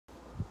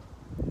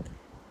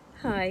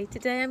Hi,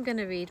 today I'm going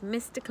to read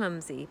Mr.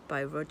 Clumsy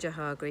by Roger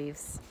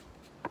Hargreaves.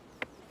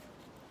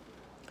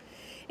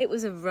 It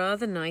was a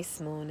rather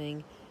nice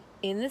morning.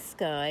 In the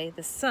sky,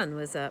 the sun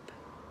was up,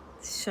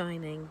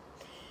 shining.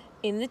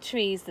 In the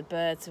trees, the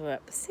birds were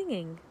up,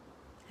 singing.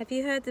 Have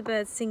you heard the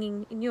birds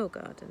singing in your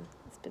garden?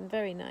 It's been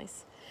very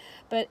nice.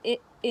 But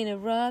in a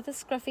rather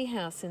scruffy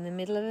house in the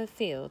middle of a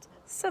field,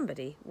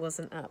 somebody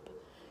wasn't up.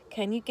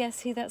 Can you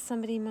guess who that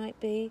somebody might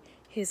be?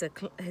 His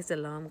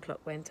alarm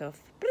clock went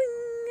off. Bling!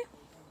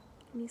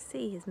 Can you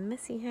see his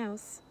messy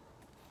house?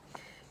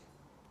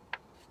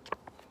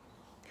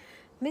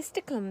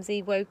 Mr.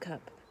 Clumsy woke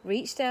up,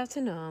 reached out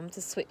an arm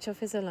to switch off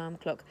his alarm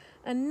clock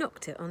and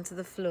knocked it onto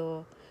the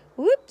floor.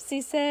 "Whoops,"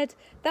 he said,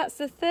 "that's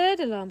the third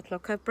alarm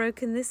clock I've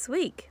broken this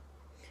week."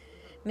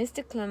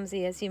 Mr.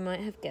 Clumsy, as you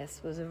might have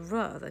guessed, was a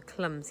rather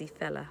clumsy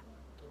fella.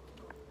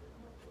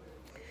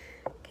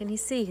 Can you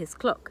see his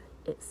clock?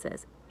 It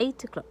says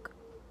 8 o'clock.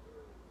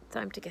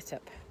 Time to get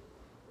up.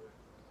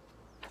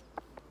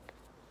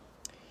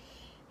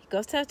 He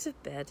got out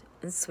of bed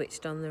and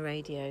switched on the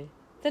radio.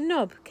 The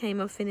knob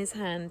came off in his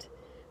hand.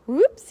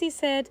 "Whoops," he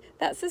said,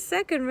 "that's the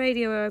second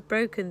radio I've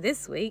broken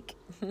this week."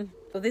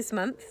 Or this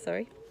month,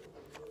 sorry.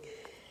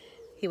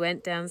 He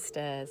went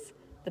downstairs.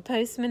 The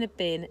postman had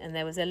been, and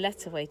there was a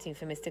letter waiting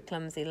for Mr.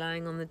 Clumsy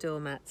lying on the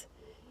doormat.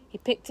 He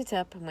picked it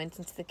up and went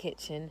into the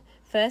kitchen.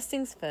 "First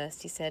things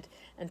first," he said,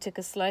 and took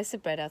a slice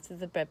of bread out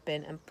of the bread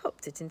bin and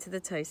popped it into the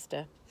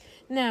toaster.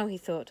 Now, he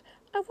thought,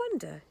 I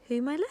wonder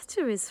who my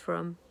letter is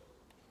from.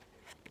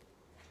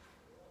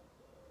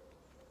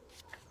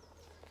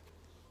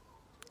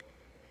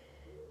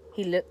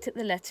 He looked at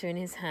the letter in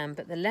his hand,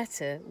 but the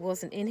letter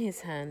wasn't in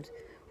his hand.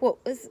 What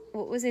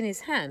was in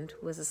his hand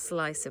was a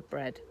slice of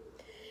bread.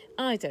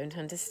 "I don't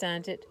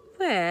understand it.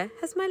 Where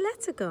has my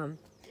letter gone?"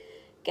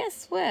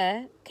 Guess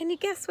where? Can you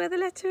guess where the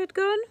letter had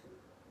gone?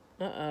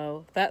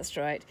 Uh-oh, that's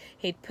right.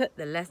 He'd put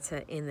the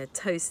letter in the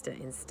toaster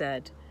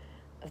instead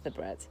of the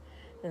bread.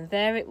 And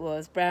there it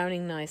was,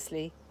 browning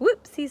nicely.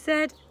 "Whoops," he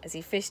said, as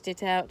he fished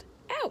it out.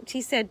 "Ouch,"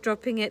 he said,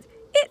 dropping it.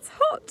 "It's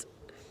hot."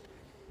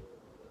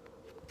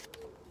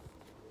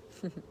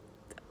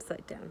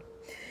 Upside down.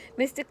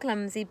 Mr.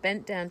 Clumsy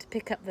bent down to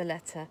pick up the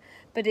letter,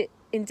 but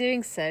in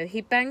doing so,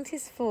 he banged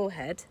his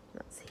forehead,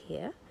 that's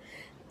here,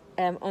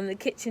 on the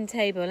kitchen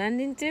table, and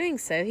in doing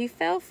so, he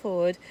fell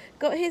forward,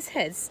 got his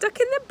head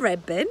stuck in the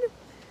bread bin,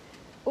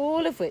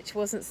 all of which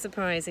wasn't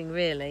surprising,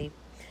 really.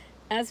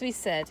 As we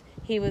said,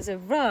 he was a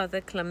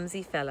rather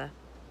clumsy fella.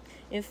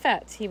 In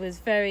fact, he was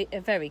a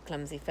very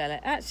clumsy fella.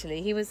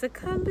 Actually, he was the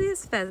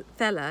clumsiest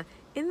fella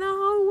in the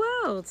whole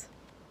world.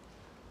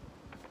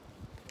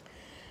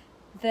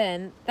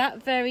 Then,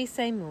 that very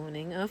same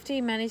morning, after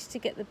he managed to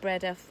get the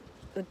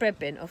bread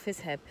bin off his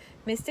head,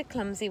 Mr.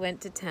 Clumsy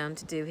went to town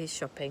to do his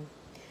shopping.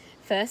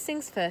 First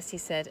things first, he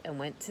said, and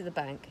went to the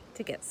bank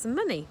to get some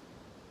money.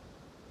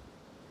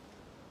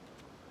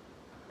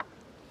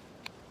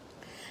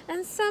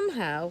 And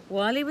somehow,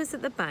 while he was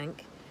at the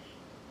bank,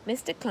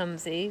 Mr.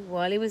 Clumsy,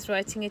 while he was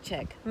writing a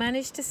cheque,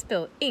 managed to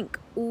spill ink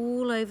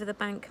all over the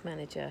bank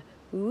manager.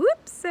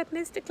 "Whoops," said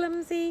Mr.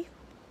 Clumsy.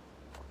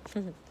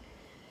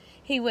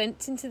 He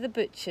went into the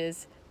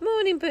butcher's.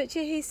 "Morning,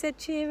 butcher," he said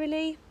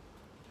cheerily.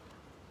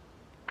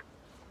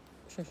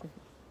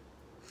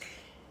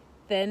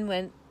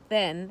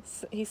 Then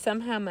he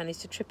somehow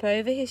managed to trip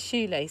over his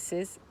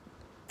shoelaces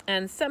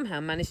and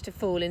somehow managed to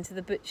fall into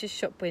the butcher's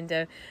shop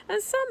window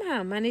and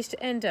somehow managed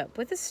to end up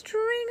with a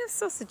string of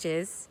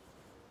sausages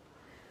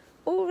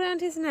all round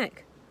his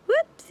neck.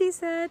 "Whoops," he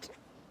said.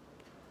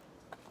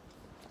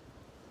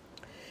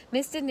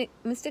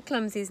 Mr.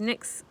 Clumsy's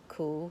next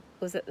call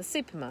was at the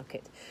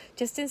supermarket.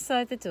 Just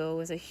inside the door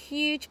was a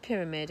huge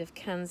pyramid of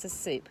cans of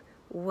soup.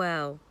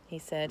 "Well," he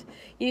said,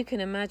 "you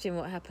can imagine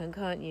what happened,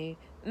 can't you?"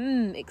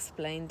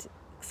 Exclaimed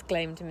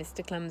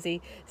Mr.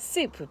 Clumsy.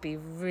 "Soup would be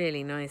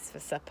really nice for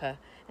supper."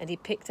 And he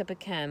picked up a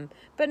can,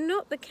 but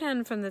not the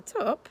can from the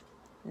top.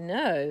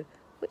 No.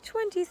 Which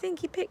one do you think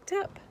he picked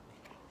up?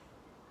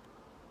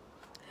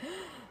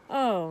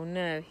 Oh,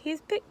 no.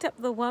 He's picked up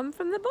the one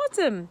from the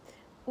bottom.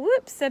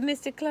 "Whoops," said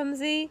Mr.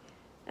 Clumsy,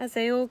 as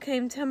they all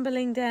came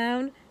tumbling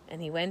down,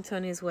 and he went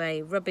on his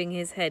way, rubbing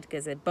his head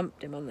because they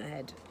bumped him on the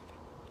head.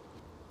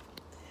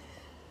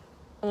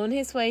 On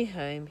his way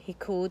home, he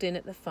called in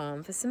at the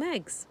farm for some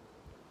eggs.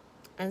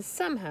 And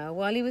somehow,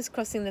 while he was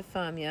crossing the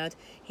farmyard,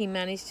 he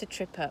managed to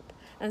trip up.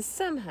 And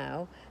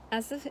somehow,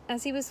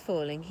 as he was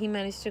falling, he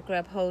managed to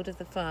grab hold of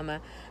the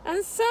farmer.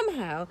 And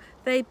somehow,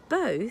 they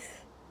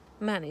both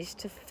managed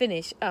to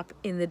finish up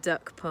in the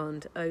duck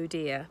pond. Oh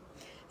dear.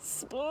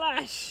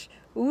 Splash!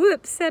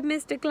 "Whoops," said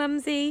Mr.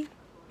 Clumsy.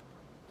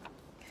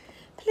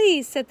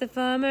 "Please," said the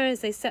farmer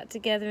as they sat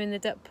together in the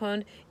duck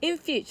pond, "in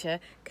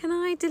future, can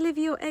I deliver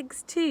your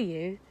eggs to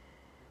you?"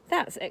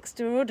 "That's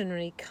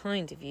extraordinarily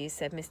kind of you,"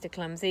 said Mr.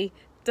 Clumsy.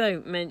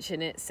 "Don't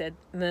mention it,"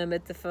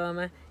 murmured the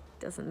farmer. He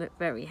doesn't look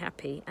very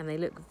happy, and they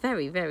look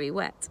very, very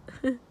wet.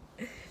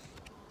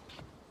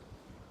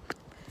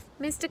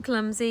 Mr.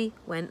 Clumsy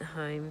went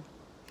home.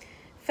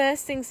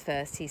 "First things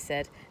first," he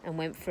said, and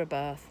went for a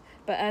bath.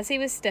 But as he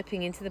was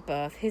stepping into the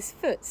bath, his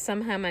foot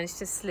somehow managed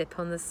to slip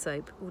on the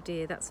soap. Oh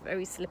dear, that's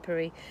very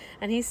slippery.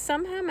 And he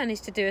somehow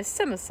managed to do a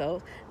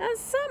somersault and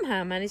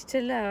somehow managed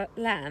to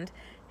land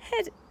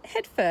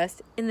head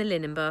first in the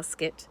linen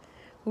basket.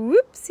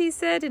 Whoops, he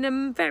said in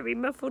a very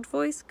muffled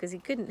voice because he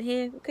couldn't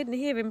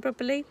hear him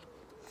properly.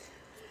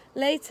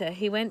 Later,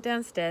 he went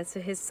downstairs for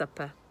his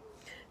supper.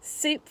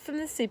 Soup from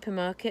the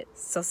supermarket,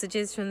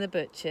 sausages from the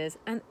butcher's,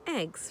 and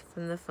eggs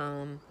from the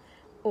farm.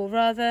 Or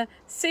rather,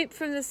 soup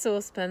from the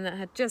saucepan that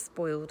had just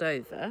boiled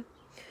over,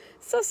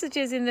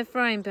 sausages in the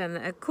frying pan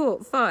that had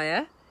caught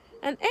fire,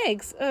 and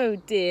eggs, oh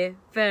dear,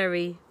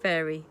 very,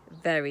 very,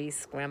 very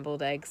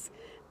scrambled eggs.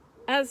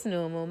 As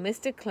normal,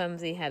 Mr.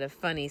 Clumsy had a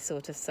funny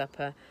sort of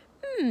supper.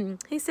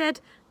 He said,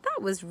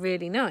 that was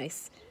really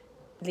nice,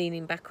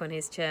 leaning back on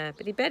his chair,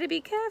 but he better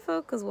be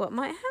careful, because what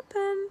might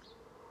happen?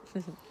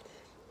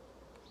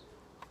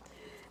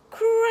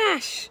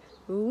 Crash!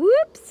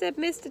 Whoops, said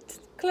Mr.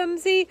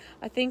 Clumsy.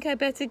 I think I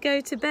better go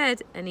to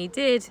bed. And he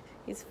did.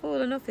 He's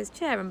fallen off his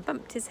chair and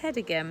bumped his head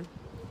again.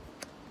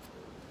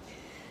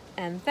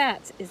 And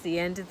that is the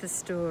end of the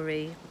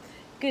story.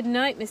 Good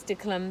night, Mr.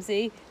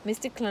 Clumsy.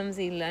 Mr.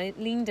 Clumsy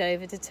leaned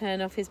over to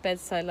turn off his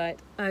bedside light.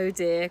 Oh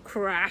dear,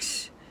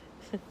 crash.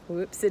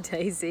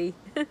 Whoops-a-daisy.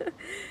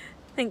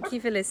 Thank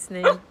you for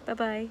listening.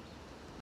 Bye-bye.